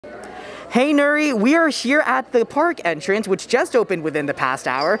Hey Nuri, we are here at the park entrance, which just opened within the past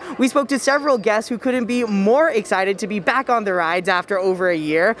hour. We spoke to several guests who couldn't be more excited to be back on the rides after over a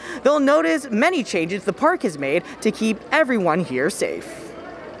year. They'll notice many changes the park has made to keep everyone here safe.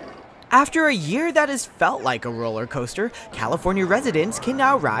 After a year that has felt like a roller coaster, California residents can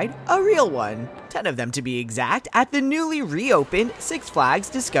now ride a real one. 10 of them to be exact, at the newly reopened Six Flags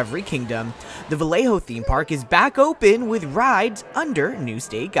Discovery Kingdom. The Vallejo theme park is back open with rides under new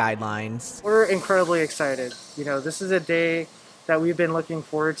state guidelines. We're incredibly excited. You know, this is a day that we've been looking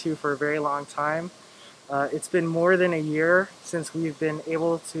forward to for a very long time. It's been more than a year since we've been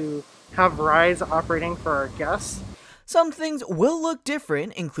able to have rides operating for our guests. Some things will look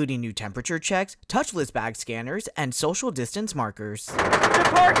different, including new temperature checks, touchless bag scanners, and social distance markers. The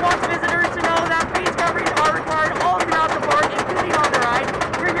park wants visitors to know that face coverings are required all throughout the park, including on the ride.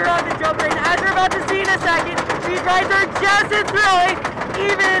 We're here on the jump train, as you're about to see in a second. These rides are just as thrilling,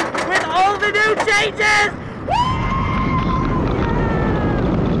 even with all the new changes!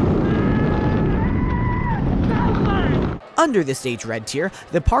 Under the stage red tier,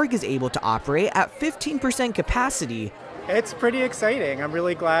 the park is able to operate at 15% capacity. It's pretty exciting. I'm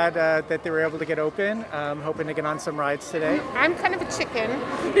really glad that they were able to get open. I'm hoping to get on some rides today. I'm kind of a chicken,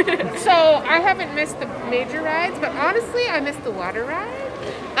 so I haven't missed the major rides, but honestly, I missed the water ride.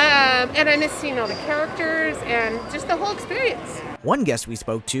 And I miss seeing all the characters and just the whole experience. One guest we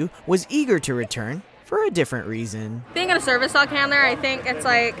spoke to was eager to return for a different reason. Being a service dog handler, I think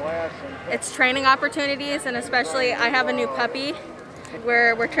it's training opportunities, and especially I have a new puppy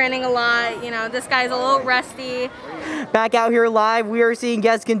where we're training a lot. You know, this guy's a little rusty. Back out here live, we are seeing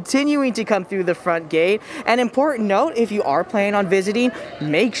guests continuing to come through the front gate. An important note, if you are planning on visiting,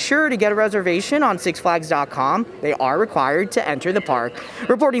 make sure to get a reservation on sixflags.com. They are required to enter the park.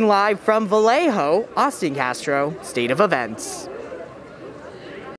 Reporting live from Vallejo, Austin Castro, State of Events.